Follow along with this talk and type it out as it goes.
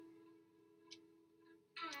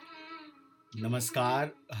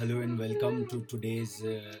Namaskar, hello and welcome to today's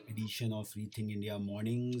edition of Rethink India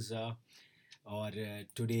Mornings और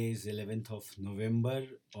today is 11th of November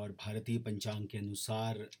और भारतीय पंचांग के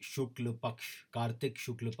अनुसार शुक्ल पक्ष कार्तिक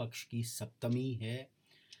शुक्ल पक्ष की सप्तमी है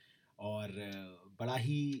और बड़ा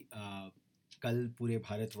ही कल पूरे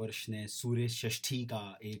भारतवर्ष ने सूर्य षष्ठी का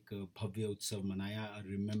एक भव्य उत्सव मनाया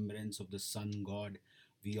remembrance of the sun god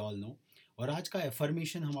we all know और आज का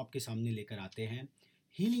एफर्मेशन हम आपके सामने लेकर आते हैं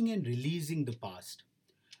healing and releasing the past.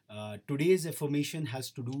 Today's affirmation has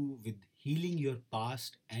to do with healing your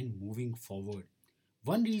past and moving forward.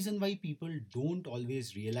 One reason why people don't always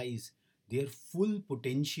realize their full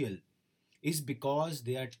potential is because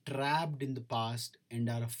they are trapped in the past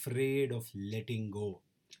and are afraid of letting go.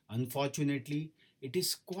 Unfortunately, it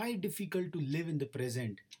is quite difficult to live in the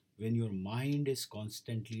present when your mind is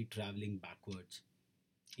constantly traveling backwards.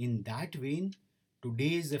 In that vein,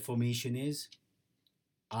 today's affirmation is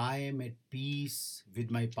I am at peace with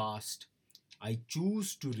my past. I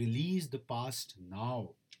choose to release the past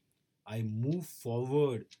now. I move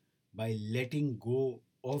forward by letting go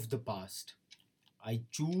of the past. I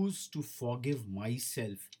choose to forgive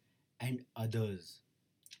myself and others.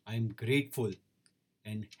 I am grateful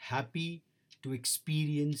and happy to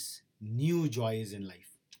experience new joys in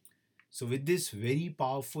life. So, with this very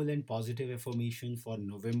powerful and positive affirmation for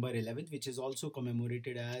November 11th, which is also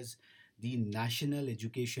commemorated as the National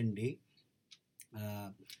Education Day, uh,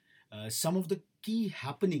 some of the key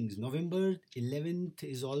happenings. November 11th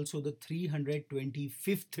is also the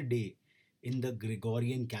 325th day in the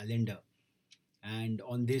Gregorian calendar. And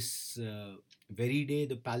on this very day,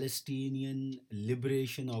 the Palestinian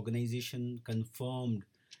Liberation Organization confirmed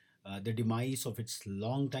the demise of its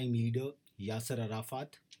longtime leader, Yasser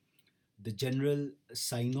Arafat. The General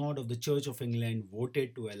Synod of the Church of England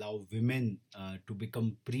voted to allow women to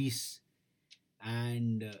become priests,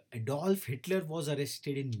 and Adolf Hitler was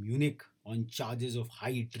arrested in Munich on charges of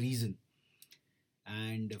high treason.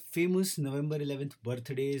 And famous November 11th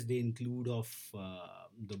birthdays they include of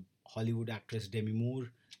the Hollywood actress Demi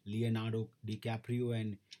Moore, Leonardo DiCaprio,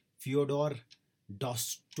 and Fyodor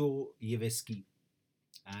Dostoevsky.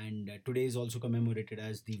 And today is also commemorated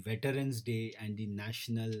as the Veterans Day and the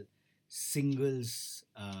National Singles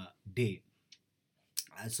Day.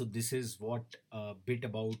 So this is what a bit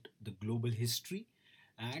about the global history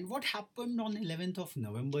and what happened on 11th of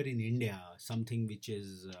November in India, something which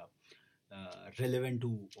is relevant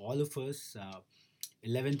to all of us.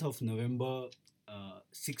 11th of November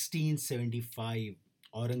 1675,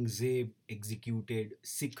 Aurangzeb executed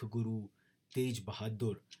Sikh Guru Tej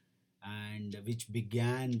Bahadur, and which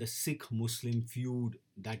began the Sikh Muslim feud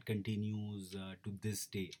that continues to this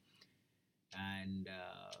day. And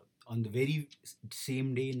on the very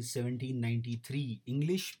same day in 1793,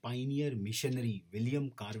 English pioneer missionary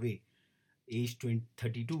William Carvey, aged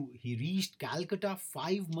 32, he reached Calcutta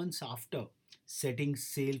 5 months after setting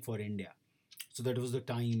sail for India. So that was the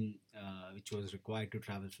time which was required to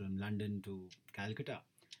travel from London to Calcutta.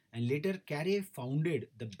 And later, Carey founded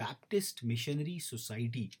the Baptist Missionary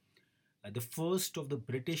Society, the first of the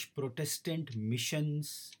British Protestant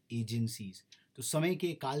missions agencies. तो समय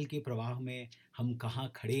के काल के प्रवाह में हम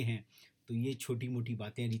कहाँ खड़े हैं, तो ये छोटी मोटी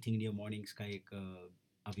बातें रीथिंग इंडिया मॉर्निंग्स का एक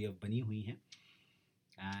अवयव बनी हुई हैं.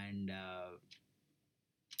 And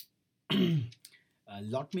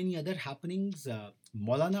lot many other happenings.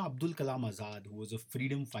 Maulana Abdul Kalam Azad, who was a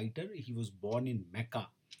freedom fighter, he was born in Mecca,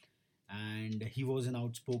 and he was an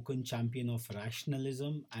outspoken champion of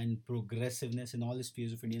rationalism and progressiveness in all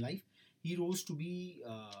spheres of Indian life. He rose to be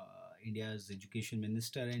India's education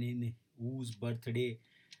minister, and in whose birthday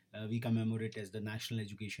we commemorate as the National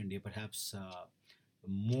Education Day. Perhaps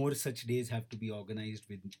more such days have to be organized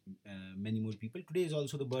with many more people. Today is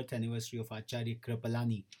also the birth anniversary of Acharya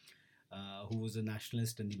Kripalani, who was a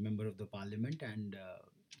nationalist and the member of the parliament, and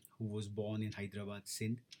who was born in Hyderabad,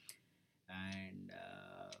 Sindh. And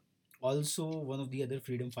also one of the other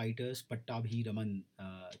freedom fighters, Pattabhi Raman,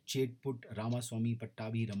 Chetput Ramaswamy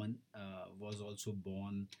Pattabhi Raman, was also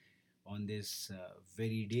born on this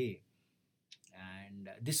very day. And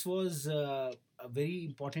this was a very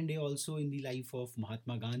important day also in the life of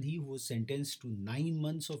Mahatma Gandhi, who was sentenced to 9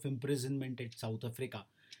 months of imprisonment at South Africa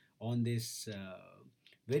on this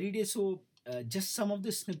very day. So, just some of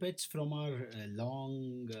the snippets from our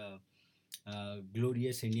long,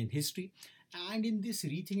 glorious Indian history. And in this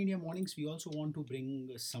Rethink India Mornings, we also want to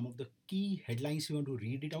bring some of the key headlines. We want to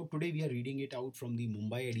read it out. Today, we are reading it out from the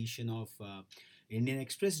Mumbai edition of Indian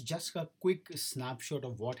Express. Just a quick snapshot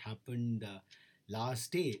of what happened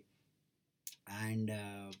last day. And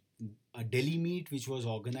a Delhi meet which was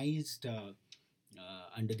organized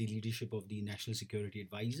under the leadership of the National Security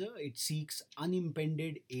Advisor. It seeks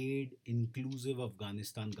unimpeded aid inclusive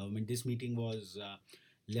Afghanistan government. This meeting was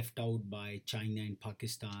left out by China and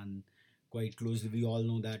Pakistan quite closely. We all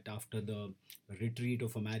know that after the retreat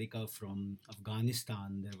of America from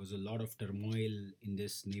Afghanistan, there was a lot of turmoil in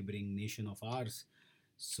this neighboring nation of ours.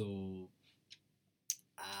 So,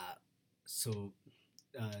 uh, so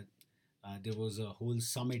uh, there was a whole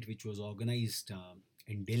summit which was organized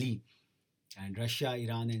in Delhi, and Russia,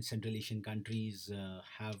 Iran, and Central Asian countries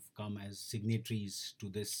have come as signatories to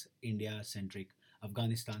this India-centric,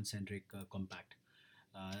 Afghanistan-centric compact.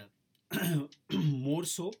 More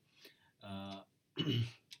so, uh,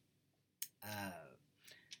 uh,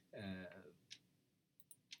 uh,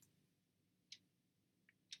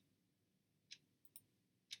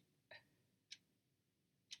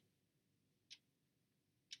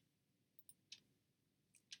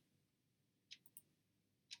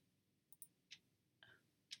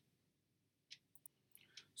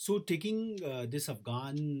 so, taking this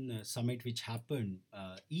Afghan summit which happened,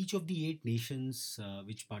 each of the eight nations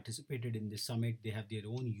which participated in this summit, they have their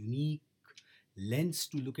own unique lens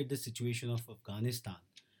to look at the situation of Afghanistan.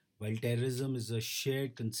 While terrorism is a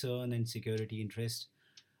shared concern and security interest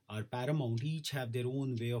are paramount, each have their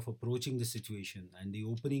own way of approaching the situation. And the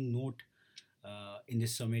opening note in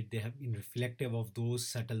this summit, they have been reflective of those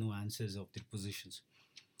subtle nuances of their positions.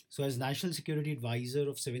 So, as National Security Advisor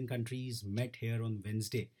of seven countries met here on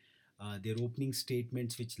Wednesday, their opening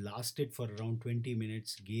statements, which lasted for around 20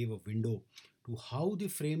 minutes, gave a window to how they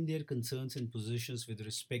frame their concerns and positions with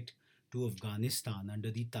respect to Afghanistan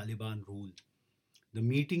under the Taliban rule. The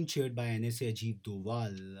meeting, chaired by NSA Ajit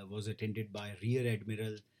Doval, was attended by Rear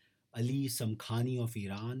Admiral Ali Samkhani of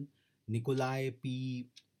Iran, Nikolai P.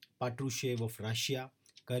 Patrushev of Russia,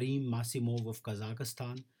 Karim Masimov of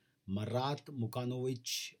Kazakhstan, Marat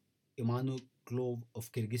Mukanovich Imanuklov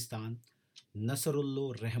of Kyrgyzstan,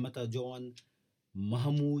 Nasrullah Rahmatajon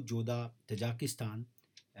Mahmoud Joda, Tajikistan,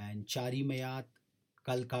 and Charimayat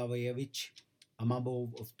Kalkavayevich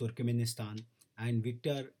Amabov of Turkmenistan, and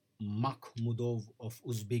Viktor Makhmudov of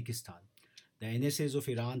Uzbekistan. The NSAs of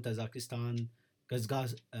Iran, Kazakhstan,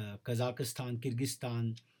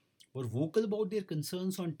 Kyrgyzstan were vocal about their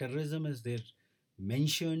concerns on terrorism, as they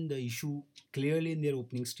mentioned the issue clearly in their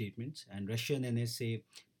opening statements. And Russian NSA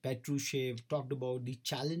Patrushev talked about the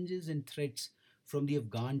challenges and threats from the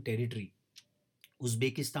Afghan territory.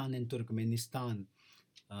 Uzbekistan and Turkmenistan,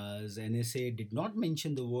 as NSA, did not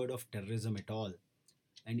mention the word of terrorism at all.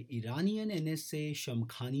 And Iranian NSA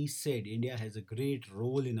Shamkhani said India has a great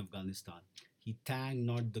role in Afghanistan. He thanked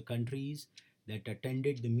not the countries that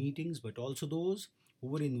attended the meetings, but also those who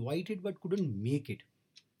were invited but couldn't make it.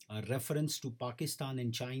 A reference to Pakistan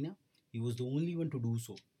and China, he was the only one to do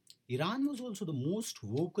so. Iran was also the most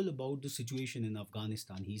vocal about the situation in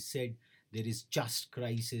Afghanistan. He said there is just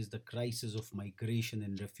crisis, the crisis of migration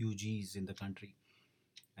and refugees in the country.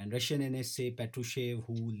 And Russian NSA Patrushev,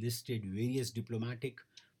 who listed various diplomatic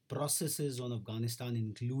processes on Afghanistan,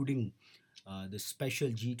 including the special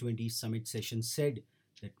G20 summit session, said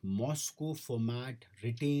that Moscow format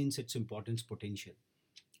retains its importance potential.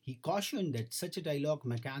 He cautioned that such a dialogue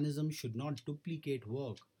mechanism should not duplicate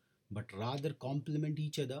work, but rather complement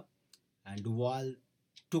each other, and Duval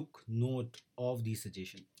took note of the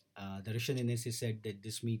suggestion. The Russian NSA said that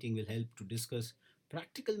this meeting will help to discuss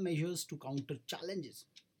practical measures to counter challenges.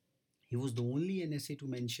 He was the only NSA to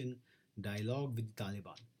mention dialogue with the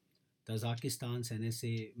Taliban. Kazakhstan's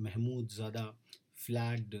NSA Mahmoud Zada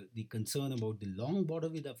flagged the concern about the long border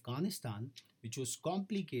with Afghanistan, which was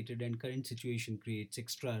complicated and current situation creates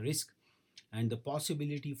extra risk and the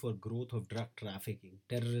possibility for growth of drug trafficking,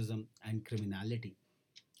 terrorism, and criminality.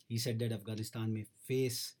 He said that Afghanistan may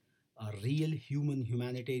face a real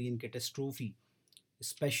humanitarian catastrophe,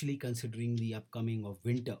 especially considering the upcoming of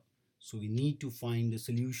winter. So we need to find a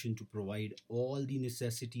solution to provide all the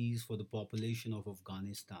necessities for the population of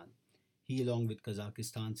Afghanistan. He, along with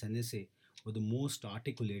Kazakhstan's NSA, were the most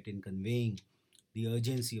articulate in conveying the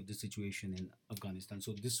urgency of the situation in Afghanistan.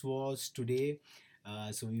 So this was today.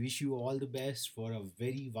 So we wish you all the best for a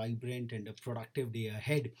very vibrant and a productive day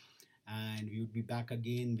ahead. And we would be back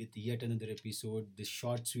again with yet another episode, this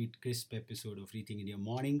short, sweet, crisp episode of Rethink India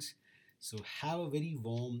Mornings. So have a very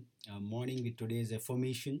warm morning with today's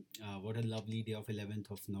affirmation. What a lovely day of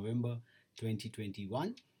 11th of November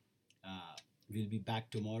 2021. Uh, we'll be back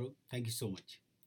tomorrow. Thank you so much.